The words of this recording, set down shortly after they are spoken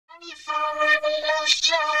My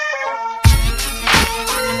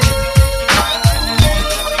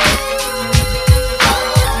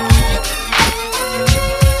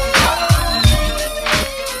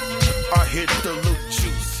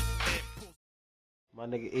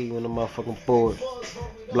nigga E on the motherfucking board,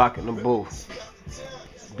 blocking them both.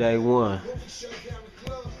 Day one.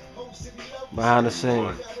 Behind the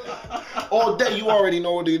scenes. All day, you already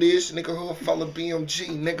know what it is, nigga. Hood fella BMG,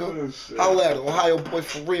 nigga. Holla at it, Ohio boy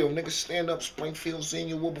for real, nigga. Stand up, Springfield,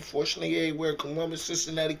 Senior, Wilberforce, nigga, everywhere, Columbus,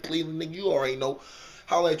 Cincinnati, Cleveland, nigga. You already know.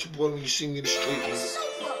 Holla at your boy when you see me in the street, nigga.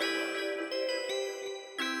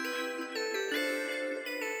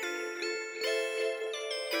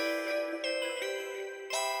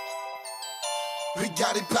 We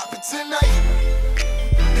got it poppin' tonight,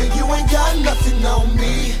 and you ain't got nothing on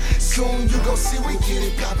me. Soon you gon' see we get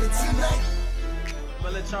it poppin' tonight. I'ma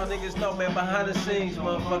let y'all niggas know, man, behind the scenes,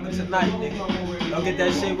 motherfucker, tonight, nigga. Don't get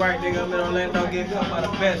that shit right, nigga. I'm in Orlando getting cut by the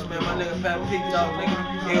best, man. My nigga Pat Peak Dog,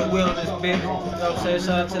 nigga. Ill Will on this bitch. You know what I'm saying?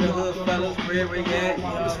 Shout out to the hood fellas, wherever you at.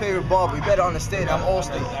 His favorite barber, you better understand, I'm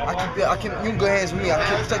All-State. I keep you in good hands with me, I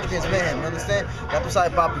keep protect against mayhem, you understand? Ya tú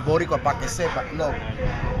sabes, papi, boricua, pa' que sepa, no.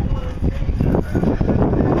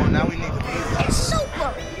 Now we need to be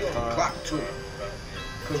SUPA. Clock too.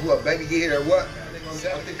 Cause what, baby get here at what?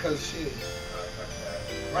 7 cause shit.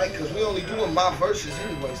 Right, cause we only doing my verses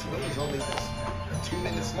anyway, so it was only 2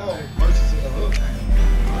 minutes long verses in the hook.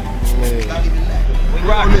 Yeah. Not even that. We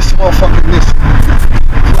rockin' this motherfucking mission.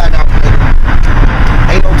 Flat out,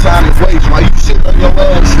 nigga. Ain't no time to waste. While you sitting on your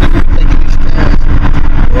ass, nigga, making these plans.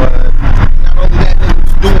 Not only that, nigga,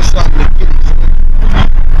 doing something to get it.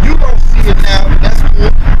 You don't see it now, that's cool.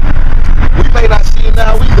 We may not see it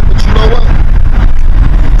now either, but you know what?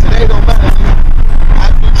 Today don't matter. I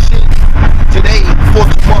do shit today for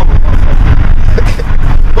tomorrow.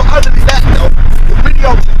 But other than that, though, the video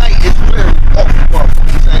tonight is very off the mark.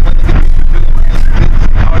 Saying my nigga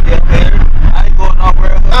Oh yeah, man. I ain't going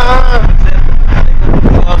nowhere. You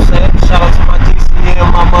know what I'm saying? Shout out to my TCM,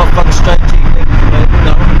 my motherfucking straight G niggas, man. You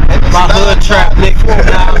know, my hood trap niggas. You know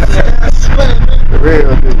what I'm saying?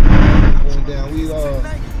 Real nigga. Down,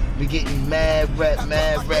 we getting mad rep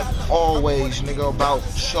always, nigga, about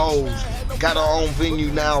shows. Got our own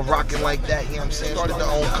venue now, rocking like that, you know what I'm saying? Started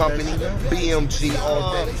our own company, BMG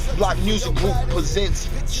all day. Block Music Group presents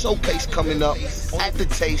showcase coming up at the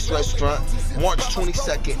Taste Restaurant, March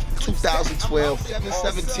 22nd, 2012,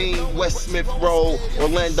 717 West Smith Road,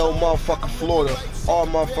 Orlando, motherfucking Florida. All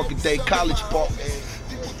motherfucking day, College Park.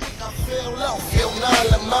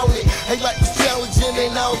 Hey, like this challenging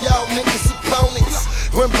and all y'all niggas opponents.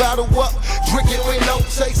 Run bottle up, drink it with no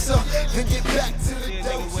chaser, then get back to the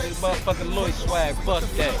nigga with his motherfucking Lloyd swag, fuck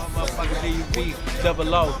that. Motherfucking DUB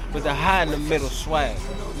Dubole with the high in the middle swag.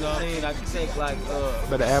 You know what I mean? I think like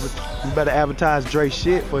You better advertise Dre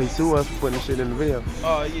shit before he sue us for putting the shit in the video.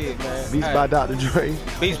 Oh yeah, man. Beats by Dr. Dre.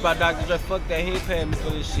 Beats by Dr. Dre. Fuck that. He ain't paying me for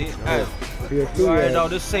this shit. Yeah. You already know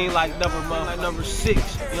this scene like number 6.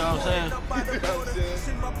 You know what I'm saying?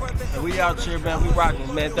 And we out here, man. We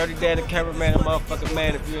rocking, man. 30 Day the cameraman, a motherfucking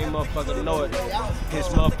man. If you ain't motherfucking know it, his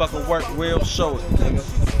motherfucking work will show it, nigga.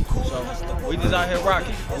 So we just out here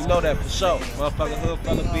rocking. We know that for sure. Motherfucking hood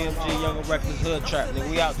fella, BMG, Younger Reckless, hood trap, nigga.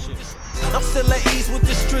 We out here. I'm still at ease with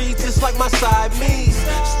the streets, it's like my Siamese.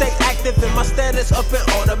 Stay active and my status up in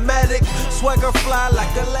automatic. Swagger fly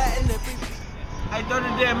like a Latin. Hey,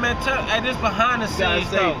 30 Day, man, hey, this behind the scenes,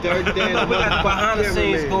 though. 30 Day, we got behind the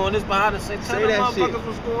scenes going. This behind the scenes. Say that shit.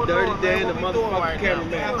 What's going 30 on, Day, man. the motherfucking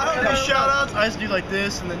cameraman. I don't do shout outs, I just do like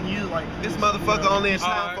this, and then you like this motherfucker only in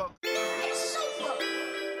Snapchat.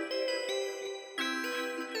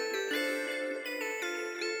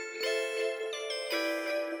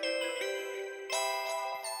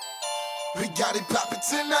 We got it poppin'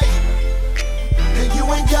 tonight, and you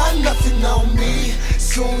ain't got nothing on me.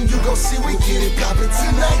 Soon you gon' see we get it poppin'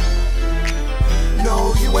 tonight.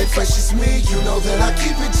 No, you ain't fresh as me, you know that I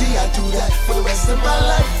keep it G. I do that for the rest of my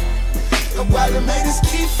life. And why the haters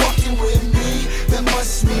keep fucking with me, that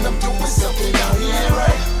must mean I'm doing something out here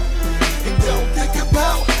right. And don't think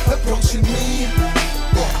about approaching me,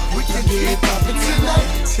 we can get it poppin'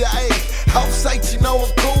 tonight. Hey, outside you know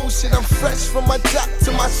I'm cool, shit I'm fresh from my top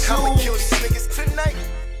to my shoes.